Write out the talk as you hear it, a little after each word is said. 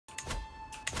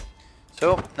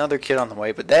So, another kid on the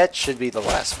way, but that should be the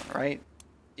last one, right?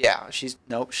 Yeah,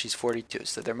 nope, she's 42,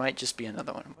 so there might just be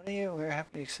another one. What are you? We're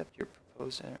happy to accept your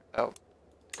proposal. Oh.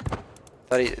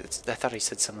 I thought he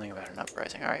said something about an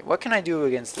uprising. Alright, what can I do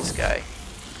against this guy?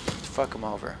 To fuck him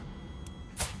over.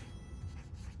 My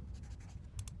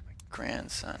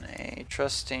grandson, a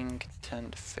trusting,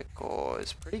 content, fickle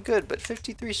is pretty good, but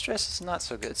 53 stress is not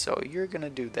so good, so you're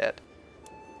gonna do that.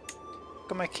 How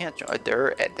come I can't join?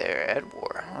 They're at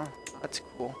war, huh? That's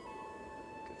cool.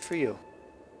 Good for you.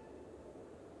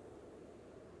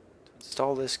 To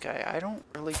install this guy, I don't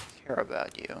really care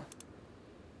about you.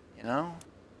 You know?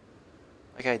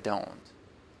 Like I don't.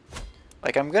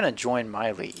 Like I'm gonna join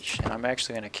my liege, and I'm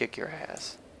actually gonna kick your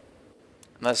ass.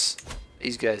 Unless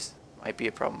these guys might be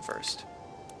a problem first.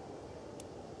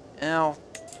 Now,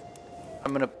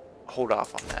 I'm gonna hold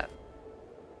off on that.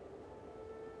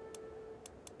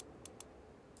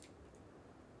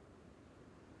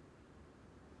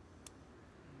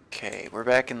 Okay, we're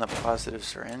back in the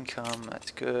positives for income. That's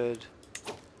good.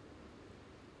 For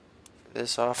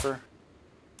this offer,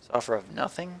 this offer of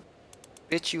nothing.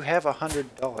 Bitch, you have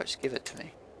 $100. Give it to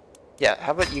me. Yeah,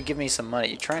 how about you give me some money?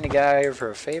 You trying to get out of here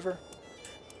for a favor?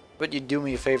 But you do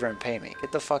me a favor and pay me.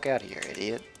 Get the fuck out of here,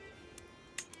 idiot.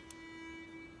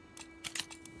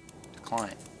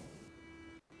 Decline.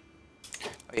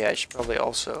 Oh yeah, I should probably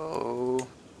also...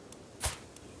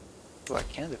 Oh, I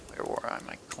can declare war on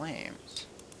my claims.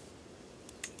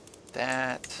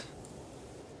 That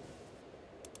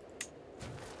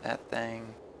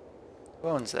thing. Who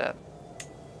owns that?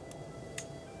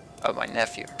 Oh, my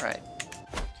nephew, right.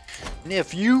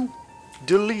 Nephew,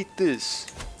 delete this.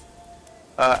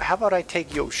 How about I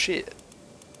take your shit?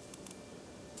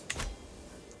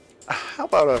 How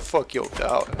about I fuck your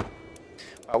daughter?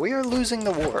 We are losing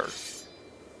the war.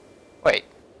 Wait.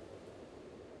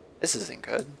 This isn't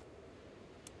good.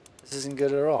 This isn't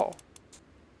good at all.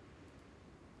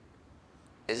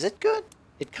 Is it good?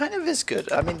 It kind of is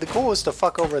good. I mean, the goal is to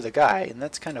fuck over the guy, and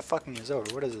that's kind of fucking us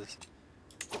over. What is this?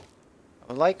 I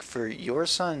would like for your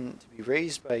son to be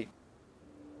raised by...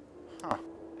 Huh.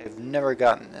 I've never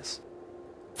gotten this.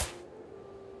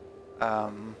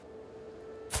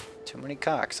 Too many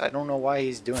cocks. I don't know why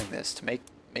he's doing this. To make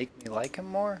me like him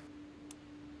more?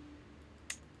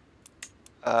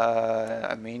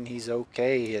 I mean, he's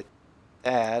okay at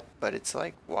that, but it's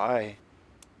like, why?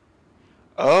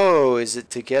 Oh, is it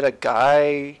to get a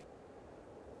guy...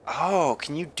 Oh,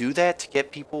 can you do that to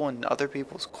get people in other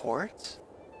people's courts?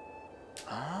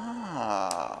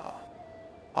 Ah,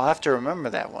 I'll have to remember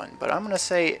that one, but I'm gonna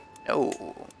say no.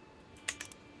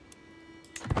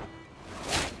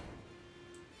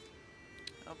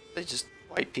 Oh, they just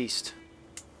white pieced.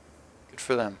 Good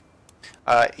for them.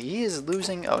 He is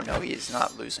losing. Oh no, he is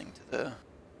not losing to the.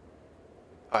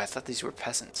 Oh, I thought these were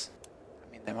peasants.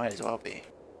 I mean, they might as well be.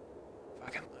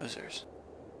 Fucking losers.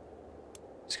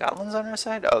 Scotland's on our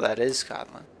side? Oh, that is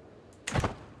Scotland.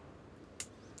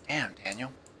 Damn,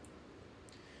 Daniel.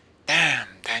 Damn,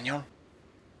 Daniel.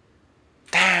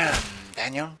 Damn,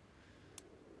 Daniel.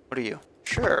 What are you?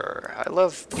 Sure, I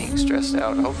love being stressed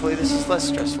out. Hopefully this is less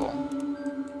stressful.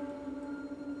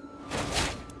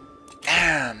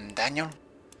 Damn, Daniel.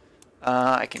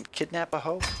 I can kidnap a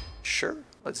hoe? Sure,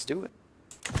 let's do it.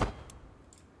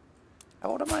 How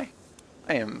old am I?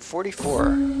 I am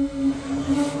 44.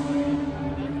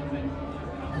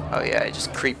 Oh yeah, I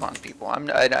just creep on people.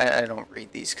 I don't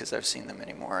read these because I've seen them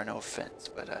anymore. No offense,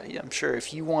 but yeah, I'm sure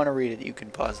if you want to read it, you can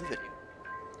pause the video.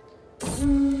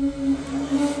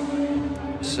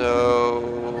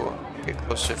 So get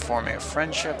closer to forming a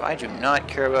friendship. I do not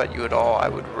care about you at all. I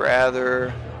would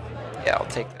rather. Yeah, I'll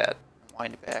take that.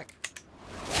 Wind it back.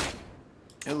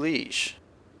 New leash.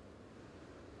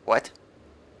 What?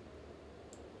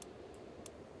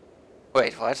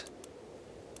 Wait, what?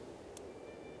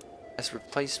 Has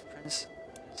replaced Prince.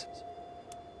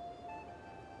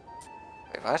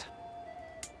 Wait, what?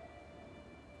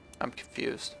 I'm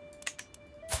confused.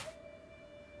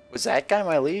 Was that guy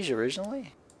my liege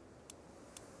originally?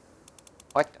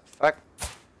 What the fuck?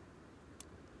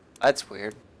 That's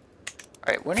weird.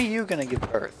 Alright, when are you gonna give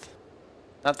birth?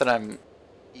 Not that I'm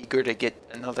eager to get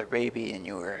another baby in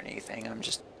you or anything. I'm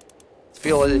just...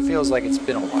 It feels like it's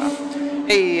been a while.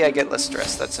 Hey, I get less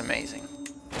stress. That's amazing.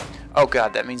 Oh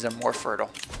god, that means I'm more fertile.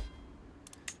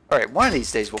 Alright, one of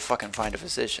these days we'll fucking find a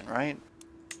physician, right?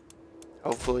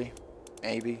 Hopefully.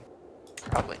 Maybe.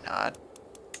 Probably not.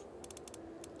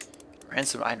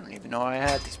 Ransom, I don't even know I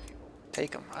had these people.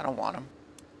 Take them. I don't want them.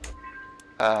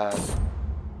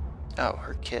 Oh,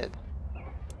 her kid.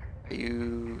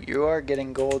 You are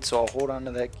getting gold, so I'll hold on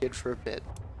to that kid for a bit.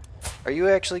 Are you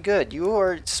actually good? You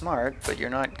are smart, but you're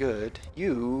not good.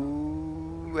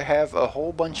 You have a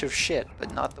whole bunch of shit,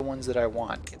 but not the ones that I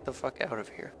want. Get the fuck out of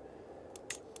here.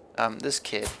 This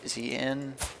kid, is he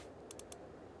in?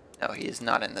 No, he is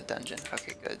not in the dungeon.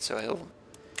 Okay, good. So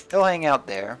he'll hang out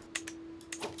there.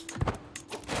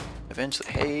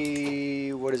 Eventually,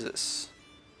 hey, what is this?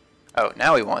 Oh,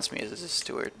 now he wants me as his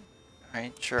steward.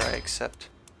 Alright, sure, I accept.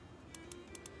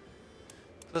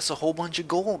 Plus a whole bunch of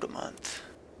gold a month.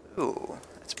 Ooh,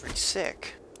 that's pretty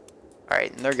sick.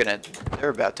 Alright, and they're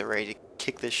about to ready to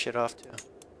kick this shit off too.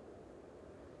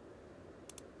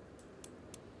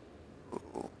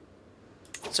 Ooh.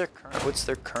 What's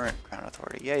their current crown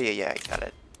authority? Yeah, I got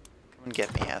it. Come and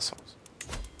get me, assholes.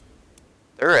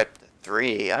 They're at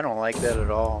 3. I don't like that at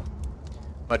all.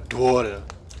 My daughter.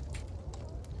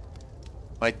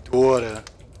 My daughter.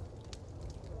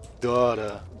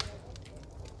 Daughter.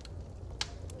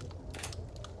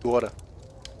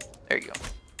 There you go.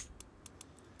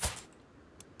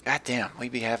 God damn, we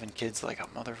be having kids like a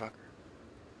motherfucker.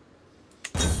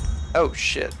 Oh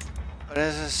shit. What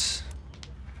is this?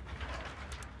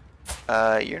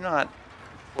 You're not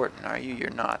important, are you?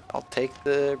 You're not. I'll take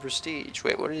the prestige.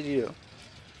 Wait, what did he do?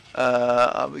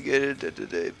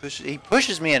 Obligated. He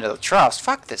pushes me into the trust.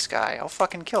 Fuck this guy. I'll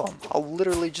fucking kill him. I'll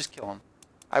literally just kill him.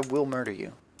 I will murder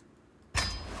you.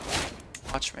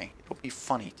 Watch me. It'll be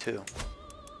funny too.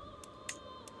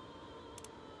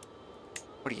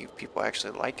 What do you people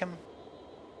actually like him?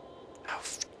 Oh,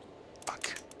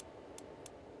 fuck.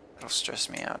 That'll stress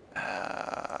me out.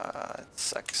 It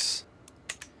sucks.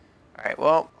 Alright,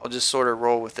 well, I'll just sort of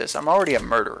roll with this. I'm already a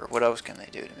murderer. What else can they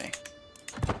do to me?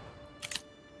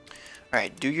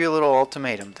 Alright, do your little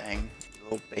ultimatum thing, you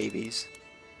little babies.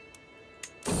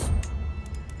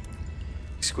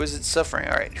 Exquisite suffering.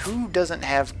 Alright, who doesn't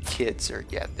have kids or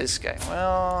yet? This guy.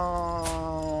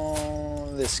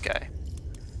 Well, this guy.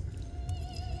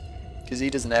 Because he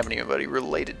doesn't have anybody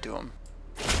related to him.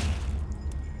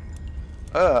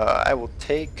 I will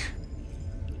take...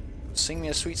 Sing me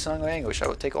a sweet song of anguish. I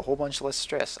will take a whole bunch less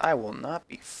stress. I will not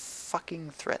be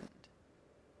fucking threatened.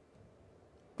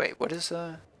 Wait, what is,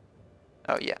 Oh,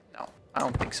 yeah, no. I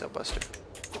don't think so, Buster.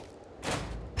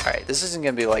 Alright, this isn't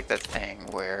gonna be like that thing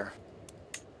where...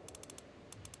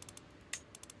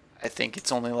 I think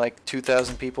it's only like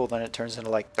 2,000 people, then it turns into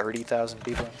like 30,000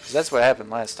 people. Because that's what happened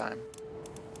last time.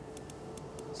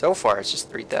 So far, it's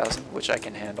just 3,000, which I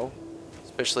can handle.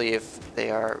 Especially if they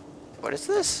are... What is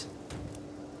this?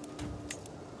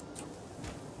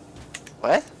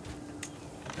 What?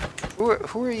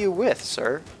 Who are you with,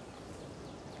 sir?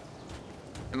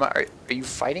 Are you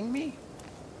fighting me?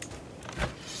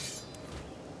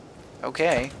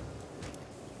 Okay.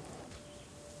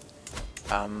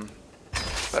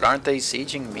 But aren't they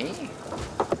sieging me?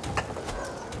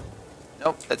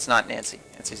 Nope, that's not Nancy.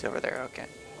 Nancy's over there, okay.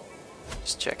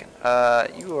 Just checking.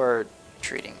 You are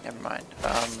retreating, never mind.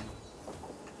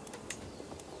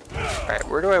 Alright,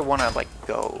 where do I want to, like,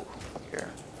 go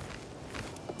here?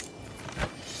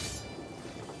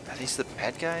 Are these the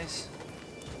bad guys?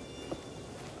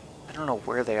 I don't know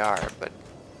where they are, but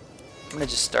I'm gonna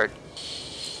just start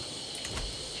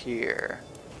here.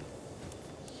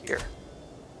 Here.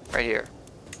 Right here.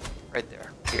 Right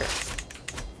there. Here.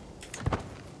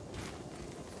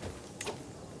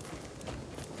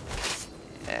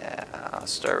 Yeah, I'll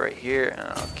start right here and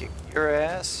I'll kick your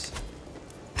ass.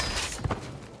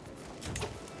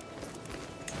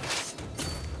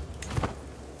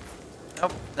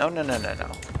 Nope. No. No.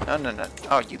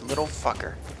 Oh, you little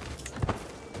fucker.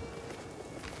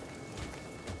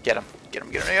 Get him. Get him.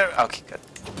 Okay, good.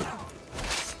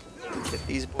 Get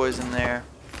these boys in there.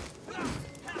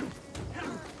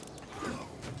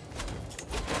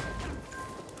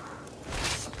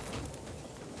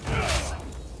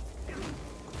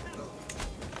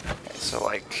 Okay, so,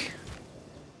 like...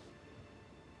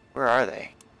 Where are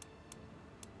they?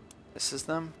 This is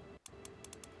them?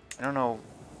 I don't know.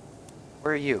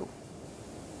 Where are you?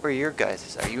 Where are your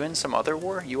guys? Are you in some other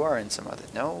war? You are in some other...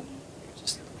 No? You're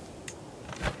just...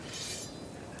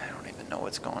 I don't even know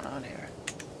what's going on here.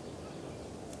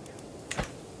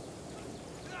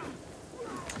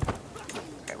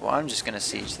 Okay, well, I'm just gonna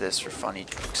siege this for funny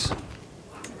jokes.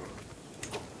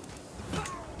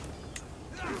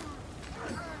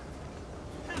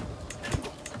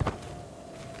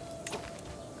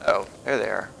 Oh, there they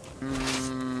are.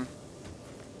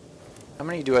 How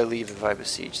many do I leave if I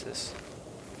besiege this?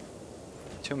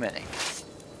 Too many.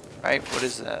 Right? What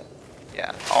is that?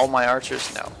 Yeah, all my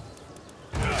archers? No.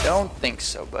 Don't think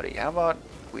so, buddy. How about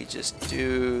we just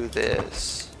do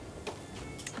this?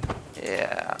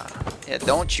 Yeah. Yeah,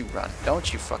 don't you run.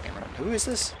 Don't you fucking run. Who is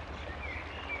this?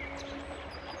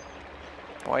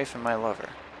 My wife and my lover.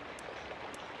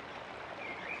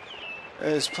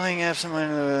 I was playing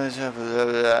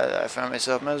absent-mindedly. I found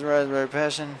myself mesmerized by her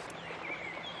passion.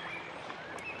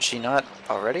 Is she not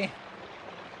already?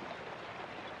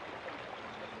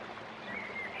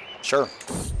 Sure.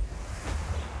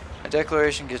 My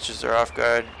declaration catches her off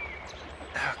guard.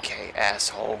 Okay,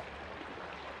 asshole.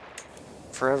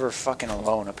 Forever fucking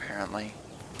alone, apparently.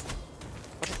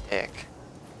 What a dick.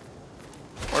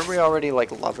 Weren't we already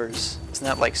like lovers? Isn't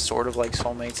that like sort of like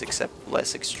soulmates, except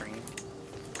less extreme?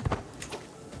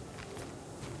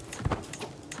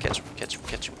 Catch him, catch him,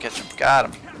 catch him, catch him.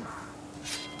 Got him.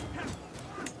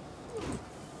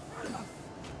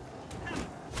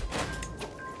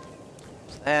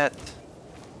 That.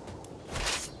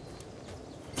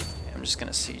 Okay, I'm just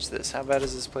gonna siege this. How bad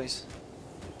is this place?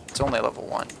 It's only level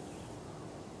 1.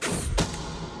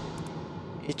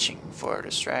 Itching for a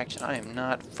distraction. I am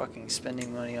not fucking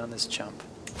spending money on this chump.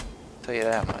 I'll tell you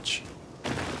that much.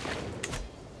 I'll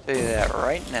tell you that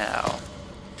right now.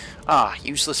 Ah,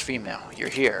 useless female. You're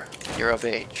here. You're of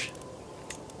age.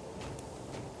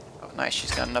 Oh, nice.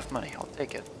 She's got enough money. I'll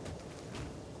take it.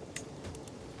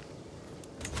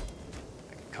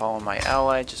 I can call on my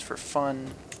ally just for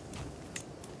fun.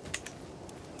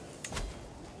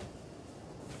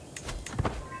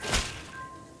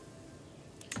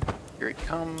 Here he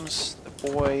comes.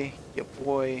 The boy. Your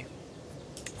boy.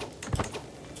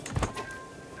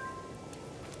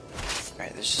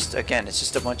 Alright, there's just, again, it's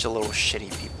just a bunch of little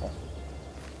shitty people.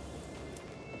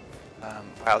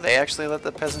 Wow, they actually let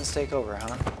the peasants take over,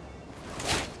 huh?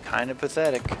 Kind of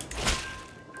pathetic.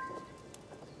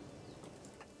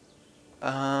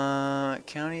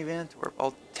 County of Antwerp,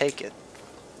 I'll take it.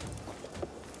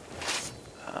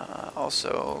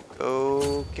 Also,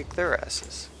 go kick their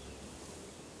asses.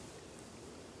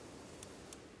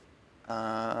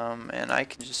 And I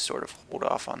can just sort of hold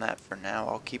off on that for now.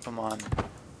 I'll keep them on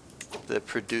the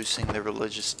producing the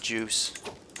religious juice.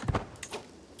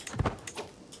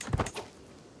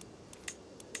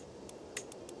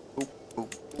 Oop,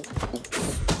 oop, oop, oop.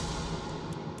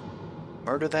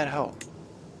 Murder that hoe.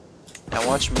 Now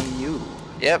watch me, you.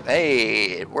 Yep,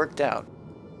 hey, it worked out.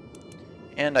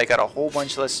 And I got a whole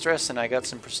bunch less stress and I got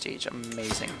some prestige.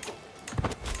 Amazing.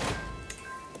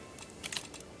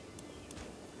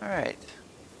 Alright.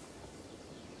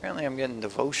 Apparently I'm getting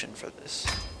devotion for this.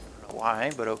 I don't know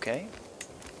why, but okay.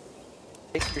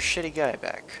 Take your shitty guy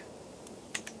back.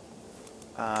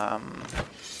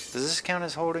 Does this count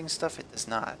as holding stuff? It does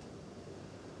not.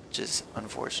 Which is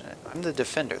unfortunate. I'm the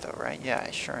defender though, right? Yeah,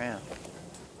 I sure am.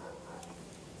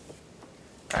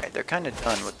 Alright, they're kind of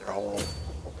done with their whole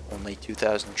only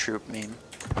 2,000 troop meme.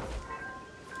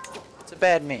 It's a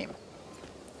bad meme.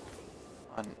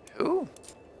 On who?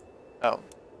 Oh,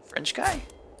 French guy?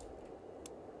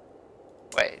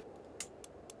 Wait.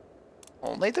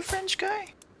 Only the French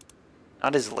guy?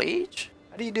 Not his liege?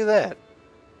 How do you do that?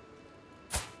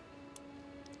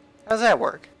 How's that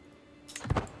work?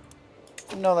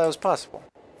 Didn't know that was possible.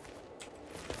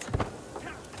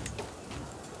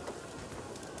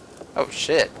 Oh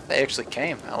shit, they actually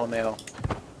came, LMAO.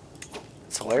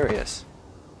 It's hilarious.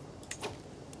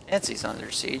 Nancy's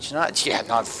under siege, not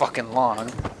fucking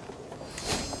long.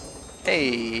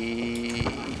 Hey,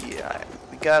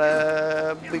 we got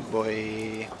a big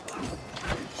boy.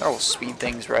 That'll speed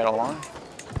things right along.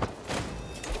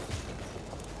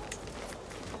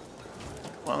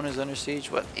 Cologne is under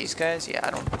siege. What, these guys? Yeah, I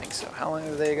don't think so. How long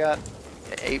have they got?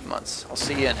 Yeah, 8 months. I'll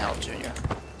see you in hell, Junior.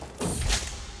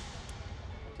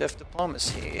 Def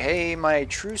diplomacy. Hey, my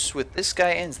truce with this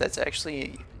guy ends. That's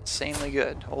actually insanely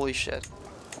good. Holy shit.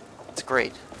 It's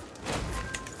great.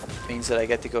 It means that I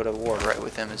get to go to war right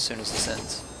with him as soon as this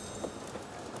ends.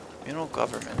 Communal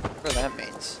government. Whatever that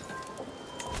means.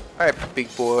 Alright,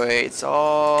 big boy. It's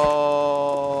all...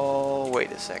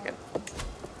 Wait a second.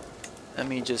 Let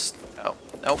me just... Oh,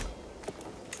 nope.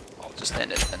 I'll just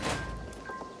end it then.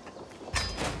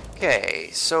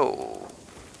 Okay, so...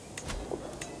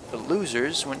 The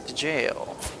losers went to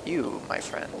jail. You, my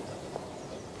friend.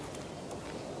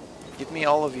 Give me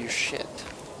all of your shit.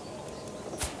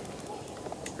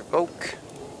 Revoke.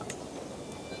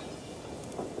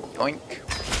 Yoink.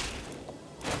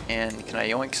 And can I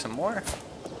yoink some more?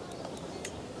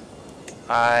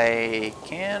 I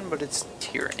can, but it's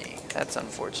tyranny. That's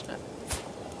unfortunate.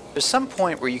 There's some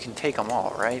point where you can take them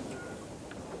all, right?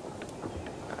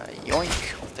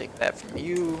 Yoink. I'll take that from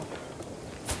you.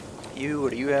 You,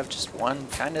 what do you have? Just one?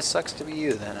 Kinda sucks to be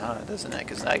you then, huh? Doesn't it?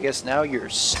 Because I guess now you're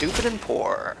stupid and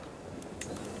poor.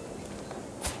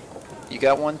 You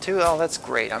got one too? Oh, that's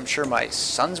great. I'm sure my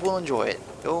sons will enjoy it.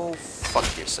 Go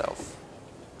fuck yourself.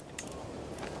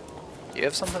 Do you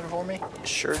have something for me? You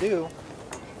sure do.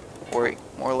 Or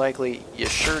more likely, you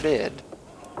sure did.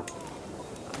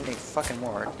 I need fucking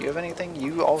more. Do you have anything?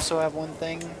 You also have one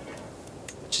thing?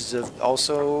 Which is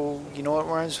also, you know what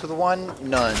rhymes with one?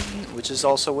 None. Which is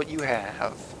also what you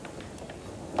have.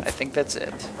 I think that's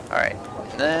it. Alright.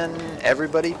 And then,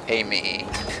 everybody pay me.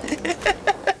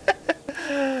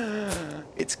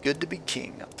 It's good to be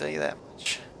king, I'll tell you that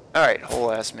much. Alright,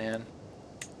 whole ass man.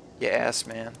 Yeah, ass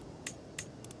man.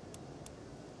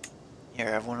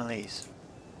 Here, have one of these.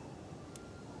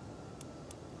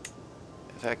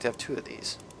 In fact, have two of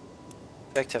these.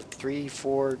 In fact, have 3,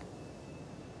 4...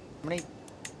 How many?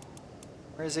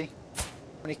 Where is he?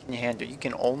 How many can you handle? You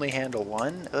can only handle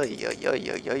one? Did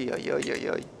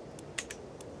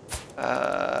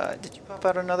you pop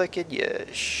out another kid? You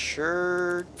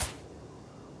sure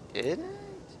didn't?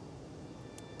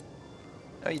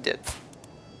 No, you did.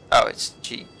 Oh, it's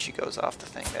she goes off the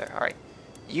thing there. Alright.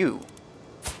 You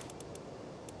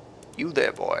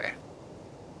there, boy.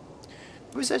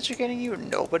 Who's educating you?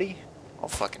 Nobody? I'll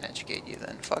fucking educate you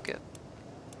then. Fuck it.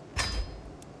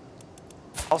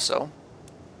 Also,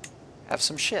 have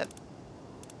some shit.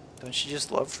 Don't you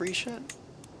just love free shit?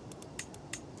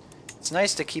 It's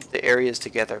nice to keep the areas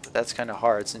together, but that's kind of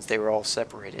hard since they were all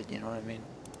separated, you know what I mean?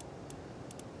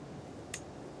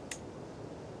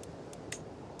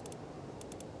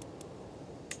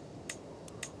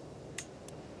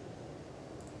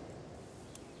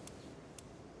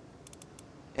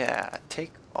 Yeah,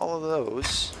 take all of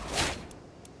those.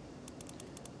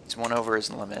 He's one over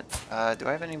his limit. Do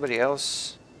I have anybody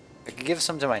else? I could give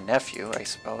some to my nephew, I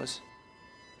suppose.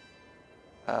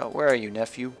 Where are you,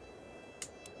 nephew?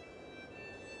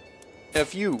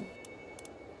 Nephew!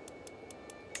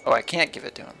 Oh, I can't give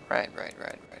it to him. Right.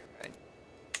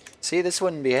 See, this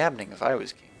wouldn't be happening if I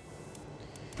was king.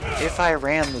 If I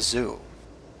ran the zoo.